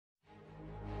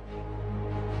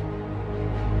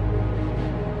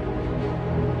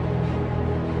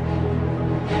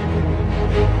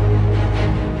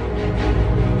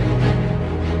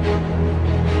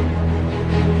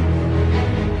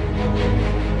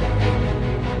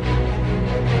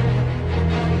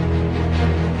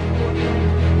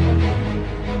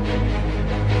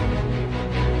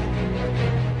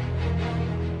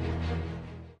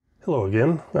Hello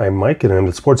again, I'm Mike and I'm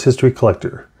the Sports History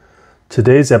Collector.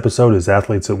 Today's episode is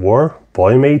Athletes at War,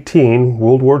 Volume 18,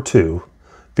 World War II,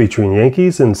 featuring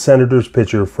Yankees and Senators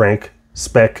pitcher Frank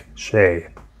Spec Shea.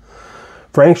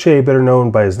 Frank Shea, better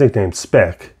known by his nickname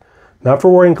Spec, not for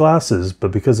wearing glasses,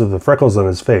 but because of the freckles on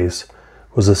his face,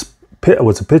 was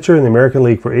a pitcher in the American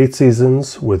League for 8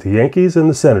 seasons with the Yankees and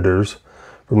the Senators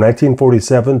from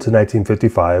 1947 to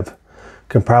 1955,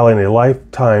 compiling a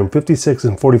lifetime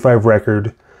 56-45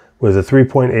 record with a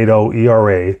 3.80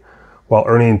 ERA, while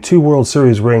earning 2 World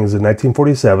Series rings in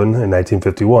 1947 and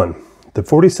 1951. The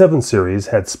 47 series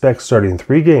had Spec starting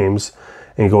 3 games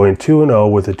and going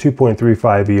 2-0 with a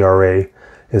 2.35 ERA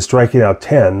and striking out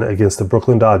 10 against the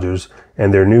Brooklyn Dodgers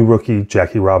and their new rookie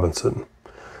Jackie Robinson.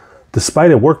 Despite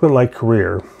a workmanlike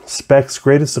career, Spec's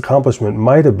greatest accomplishment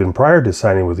might have been prior to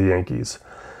signing with the Yankees.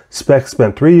 Spec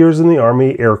spent 3 years in the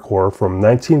Army Air Corps from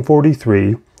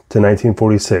 1943 to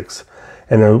 1946,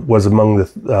 and was among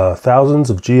the thousands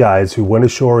of GIs who went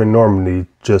ashore in Normandy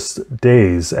just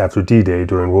days after D-Day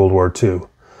during World War II.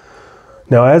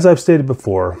 Now, as I've stated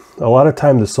before, a lot of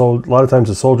times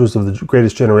the soldiers of the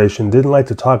greatest generation didn't like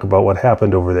to talk about what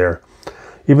happened over there.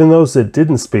 Even those that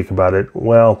didn't speak about it,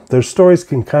 well, their stories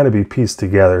can kind of be pieced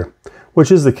together,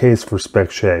 which is the case for Spec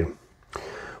Shea.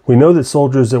 We know that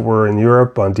soldiers that were in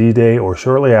Europe on D-Day or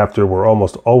shortly after were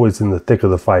almost always in the thick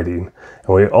of the fighting,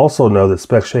 and we also know that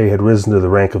Spec Shea had risen to the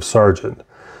rank of sergeant.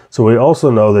 So we also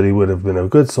know that he would have been a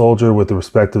good soldier with the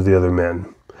respect of the other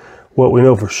men. What we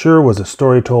know for sure was a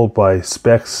story told by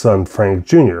Spec's son Frank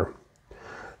Jr.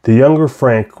 The younger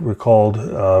Frank recalled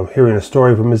hearing a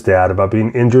story from his dad about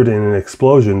being injured in an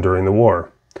explosion during the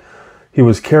war. He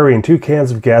was carrying 2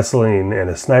 cans of gasoline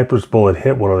and a sniper's bullet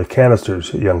hit one of the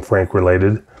canisters, young Frank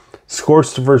related.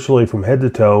 Scorched virtually from head to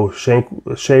toe,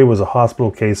 Shea was a hospital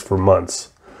case for months.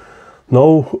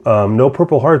 No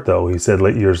Purple Heart though, he said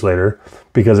years later,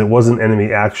 because it wasn't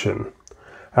enemy action.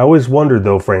 I always wondered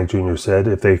though, Frank Jr. said,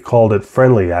 if they called it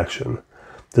friendly action.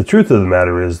 The truth of the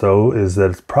matter is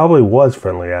that it probably was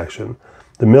friendly action.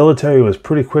 The military was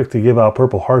pretty quick to give out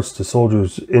Purple Hearts to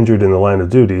soldiers injured in the line of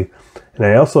duty, and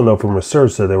I also know from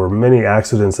research that there were many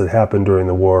accidents that happened during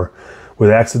the war with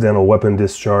accidental weapon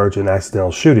discharge and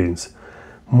accidental shootings.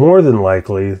 More than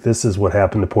likely, this is what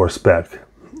happened to poor Spec.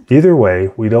 Either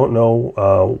way, we don't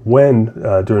know when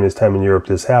during his time in Europe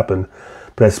this happened,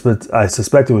 but I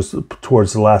suspect it was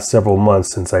towards the last several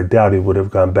months, since I doubt he would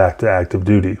have gone back to active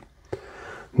duty.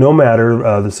 No matter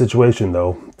the situation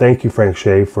though, thank you Frank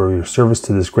Shea for your service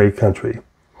to this great country.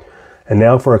 And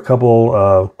now for a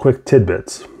couple quick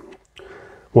tidbits.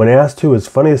 When asked who his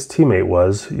funniest teammate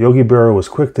was, Yogi Berra was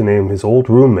quick to name his old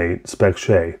roommate, Spec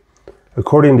Shea.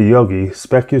 According to Yogi,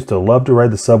 Spec used to love to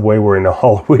ride the subway wearing a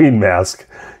Halloween mask.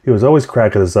 He was always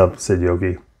cracking us up, said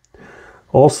Yogi.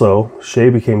 Also, Shea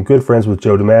became good friends with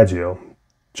Joe DiMaggio.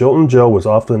 Joltin' Joe was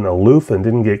often aloof and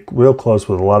didn't get real close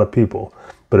with a lot of people,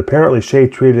 but apparently Shea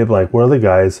treated him like one of the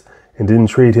guys and didn't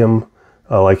treat him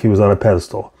like he was on a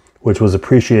pedestal, which was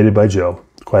appreciated by Joe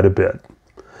quite a bit.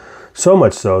 So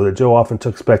much so that Joe often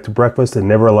took Spec to breakfast and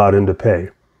never allowed him to pay.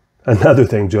 Another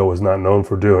thing Joe was not known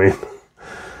for doing.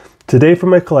 Today for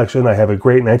my collection, I have a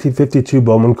great 1952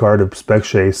 Bowman card of Spec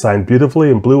Shea signed beautifully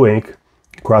in blue ink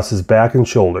across his back and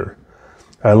shoulder.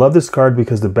 I love this card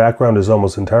because the background is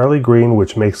almost entirely green,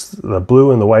 which makes the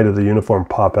blue and the white of the uniform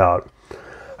pop out.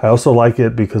 I also like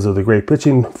it because of the great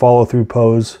pitching follow-through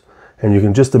pose, and you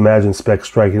can just imagine Spec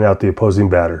striking out the opposing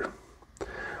batter.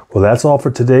 Well, that's all for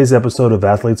today's episode of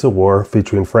Athletes at War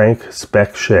featuring Frank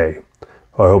Spec Shea.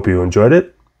 I hope you enjoyed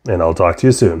it, and I'll talk to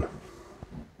you soon.